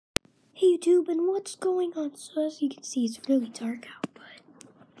Hey YouTube, and what's going on? So as you can see, it's really dark out, but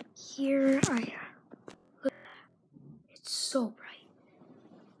here I am. Look, it's so bright.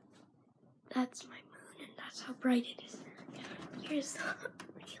 That's my moon, and that's how bright it is. Here's the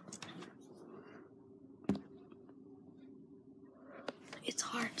real. It's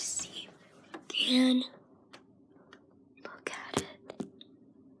hard to see. Again, look at it.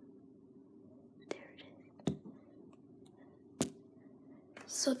 There it is.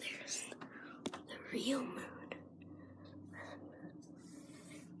 So there's the real moon.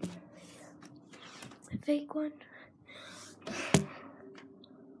 The fake one.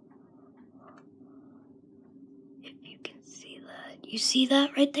 If you can see that. You see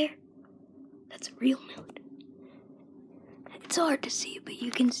that right there? That's a real moon. It's hard to see, but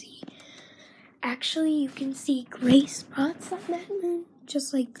you can see. Actually, you can see gray spots on that moon,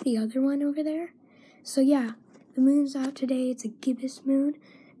 just like the other one over there. So yeah, the moon's out today. It's a gibbous moon.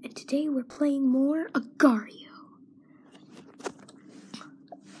 And today we're playing more Agario.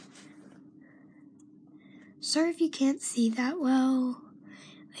 Sorry if you can't see that well.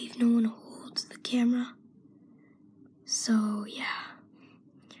 I have no one holds the camera. So yeah.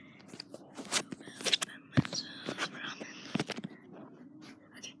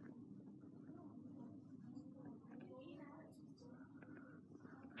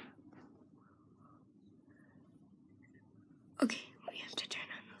 Okay, we have to turn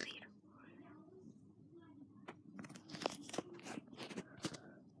on the lead.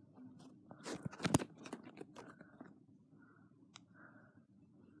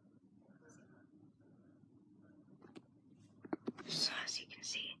 So as you can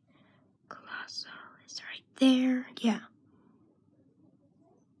see, Colossal is right there. Yeah.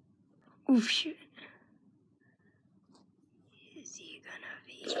 Oh shoot. Is he gonna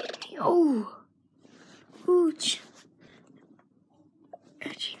be me? Oh! Ooch.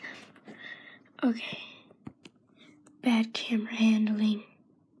 Okay. Bad camera handling.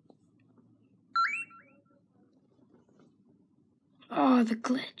 Oh, the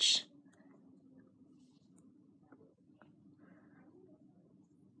glitch.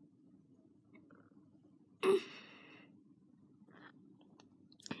 Not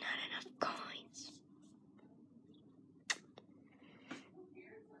enough coins.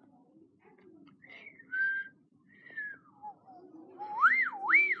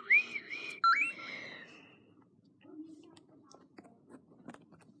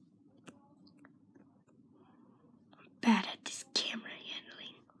 Bad at this camera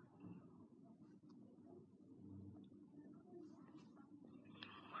handling.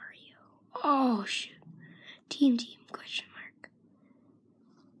 Mario. Oh shoot. Team, question mark.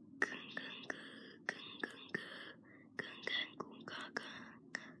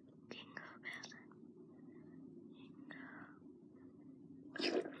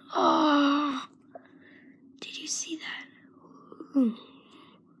 Oh, did you see that? Ooh.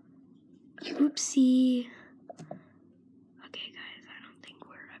 Oopsie. Okay, guys, I don't think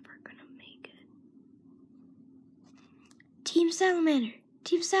we're ever gonna make it. Team Salamander.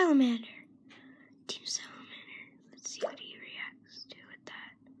 Team Salamander. Team Salamander. Let's see what he reacts to with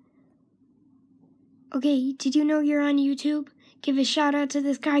that. Okay, did you know you're on YouTube? Give a shout out to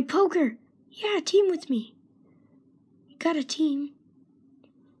this guy, Poker. Yeah, team with me. You got a team.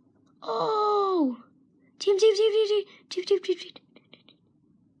 Oh! Team.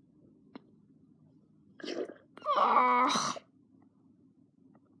 Oh.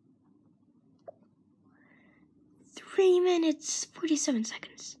 3 minutes, 47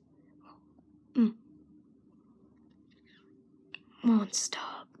 seconds. Monster,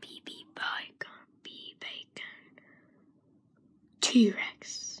 BB Bacon, B Bacon,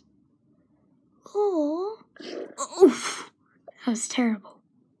 T-Rex. Oh, oof, that was terrible.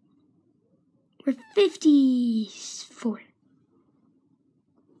 We're 54.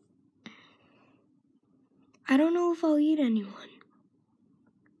 I don't know if I'll eat anyone.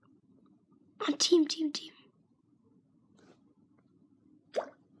 On team.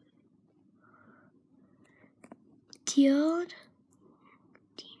 Diod.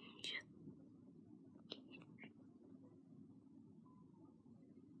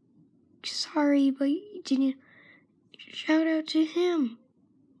 Sorry, but you didn't shout out to him.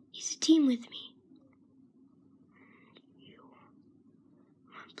 He's a team with me.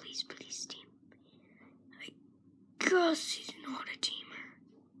 Come on, please, team. I guess he's not a teamer.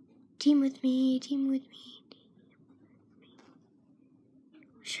 Team with me.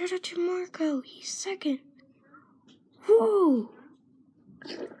 Shout out to Marco. He's second. Whoa!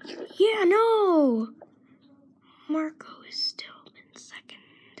 Yeah, no! Marco is still in second.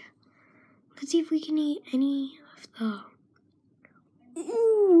 Let's see if we can eat any of the...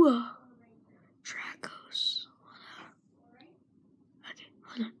 Ooh!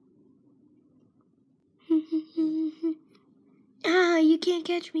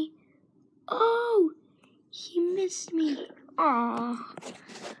 can't catch me. Oh, he missed me. Aw.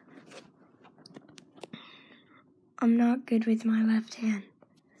 I'm not good with my left hand.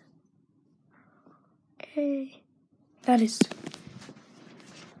 Hey, that is...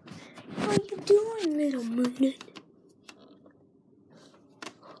 What are you doing, little moonlet?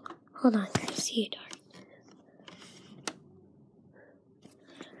 Hold on, I see it dark.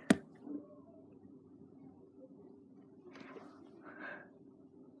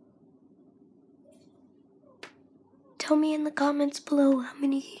 Tell me in the comments below how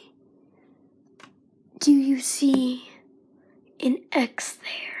many do you see an X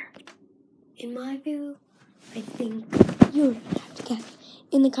there? In my view, I think you have to guess.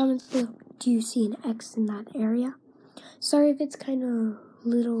 In the comments below, do you see an X in that area? Sorry if it's kind of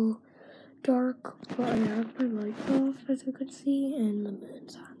little dark, but I have my lights off as you could see, and the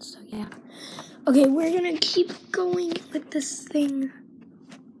moon's on, so yeah. Okay, we're gonna keep going with this thing.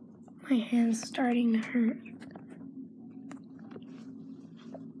 My hand's starting to hurt.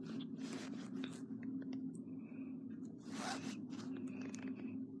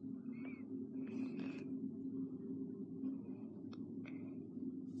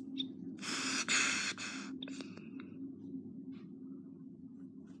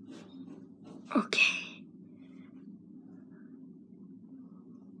 Okay.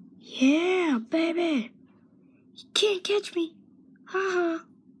 Yeah, baby. You can't catch me. Haha.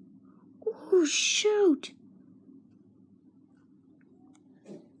 Oh, shoot.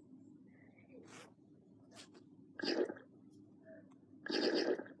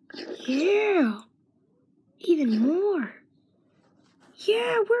 Yeah. Even more.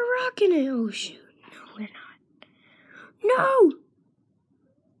 Yeah, we're rocking it. Oh, shoot. No, we're not. No!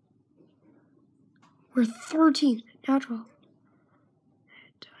 We're 13th. Now 12.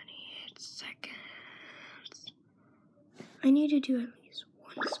 28 seconds. I need to do at least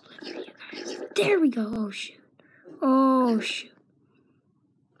one split for you guys. There we go. Oh, shoot. Oh, shoot.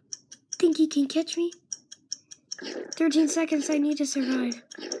 Think you can catch me? 13 seconds. I need to survive.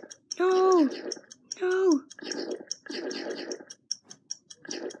 No. No.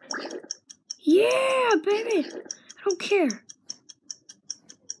 Yeah, baby. I don't care.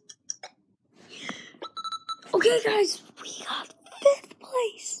 Okay, guys. We got 5th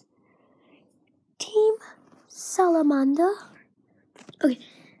place. Team Salamander. Okay.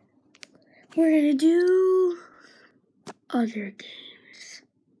 We're going to do other games.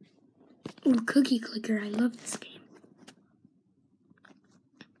 Ooh, Cookie Clicker. I love this game.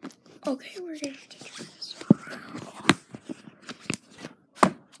 Okay, we're going to do this.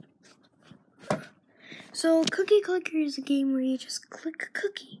 So, Cookie Clicker is a game where you just click a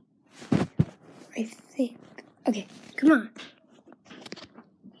cookie. I think. Okay, come on.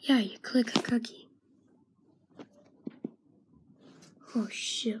 Yeah, you click a cookie. Oh,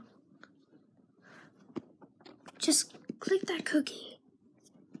 shoot. Just click that cookie.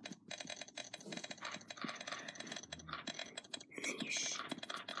 And then you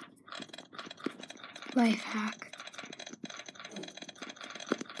life hack.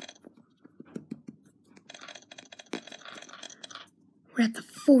 We're at the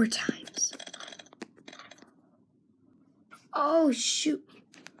 4 times. Oh, shoot.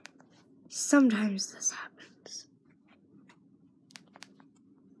 Sometimes this happens.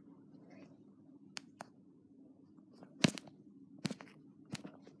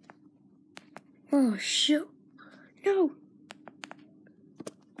 Oh, shoot. No.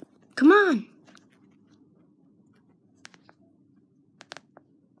 Come on.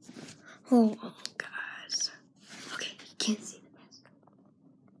 Oh, guys. Okay, you can't see the passcode.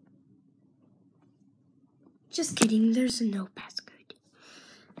 Just kidding, there's no passcode.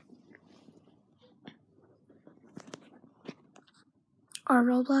 Our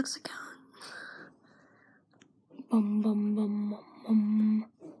Roblox account. Bum, bum, bum, bum, bum.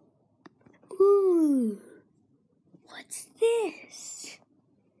 Ooh. What's this?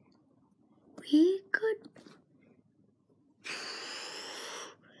 We could...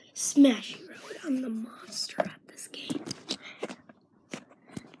 Smashy Road. I'm the monster at this game.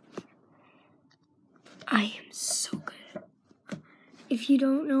 I am so good. If you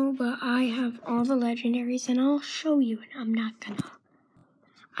don't know, but I have all the legendaries, and I'll show you, and I'm not gonna.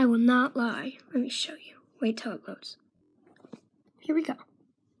 I will not lie. Let me show you. Wait till it loads. Here we go.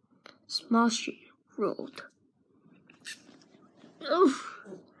 Smashy Road. Oof.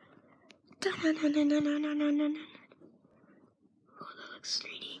 Oh, that looks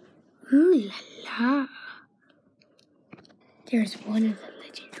 3D. Ooh la la. There's one of the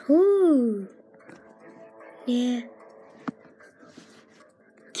legend. Ooh. Yeah.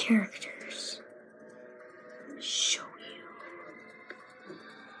 Characters. Show you.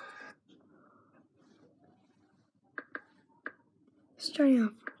 Starting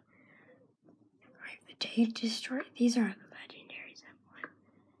off. Alright, potato destroy. These are the legendaries I want.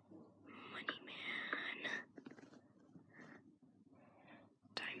 Money Man.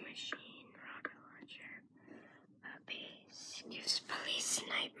 Time machine. Rocket launcher. Base. Gives police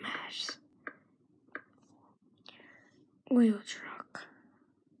nightmares. Wheel truck.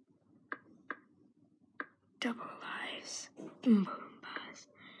 Double lives. Boom buzz.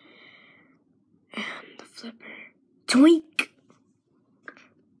 And the flipper. Twink!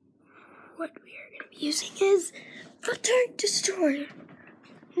 What we are going to be using is the tank destroyer.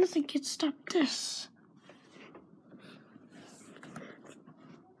 Nothing can stop this.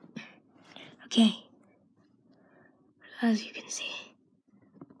 Okay. As you can see.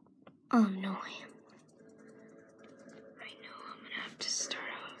 Oh no. I know I'm going to have to start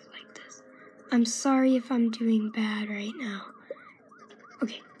off like this. I'm sorry if I'm doing bad right now.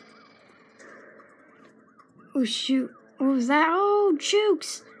 Okay. Oh shoot. What was that? Oh,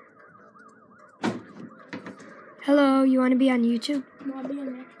 Jukes. Hello, you want to be on YouTube? No, I'll be on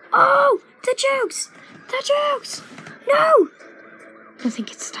there. Oh, the Jukes! The Jukes! No! Nothing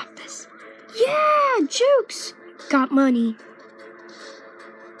can stop this. Yeah, Jukes! Got money.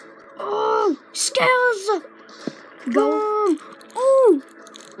 Oh, skills! Go. Oh!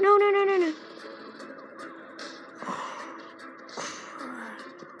 No, no, no, no, no.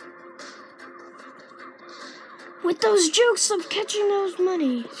 With those Jukes, I'm catching those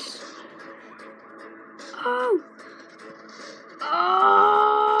monies. Oh!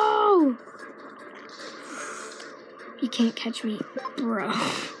 Oh! You can't catch me, bro.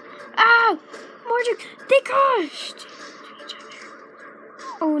 Ah! More Jukes! They crashed!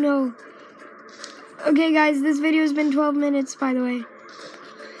 Oh no. Okay, guys, this video has been 12 minutes, by the way.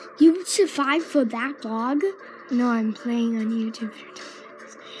 You survived for that vlog? No, I'm playing on YouTube for 12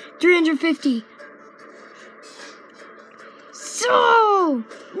 minutes. 350. So!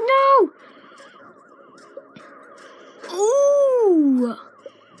 No! Ooh!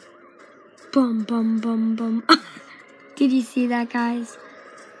 Bum, bum, bum, bum. Did you see that, guys?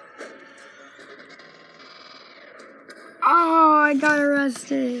 Oh, I got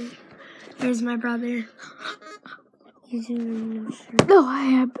arrested. There's my brother. No, I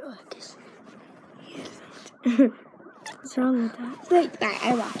have this. What's wrong with that? Wait,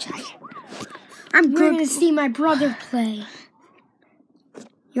 I watch. I'm going to see my brother play.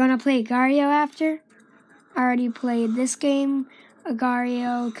 You want to play Agario after? I already played this game,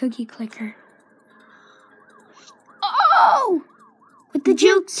 Agario Cookie Clicker. Oh! With the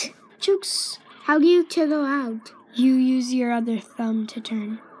Jukes. Jukes. How do you go out? You use your other thumb to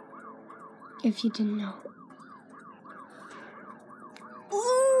turn. If you didn't know.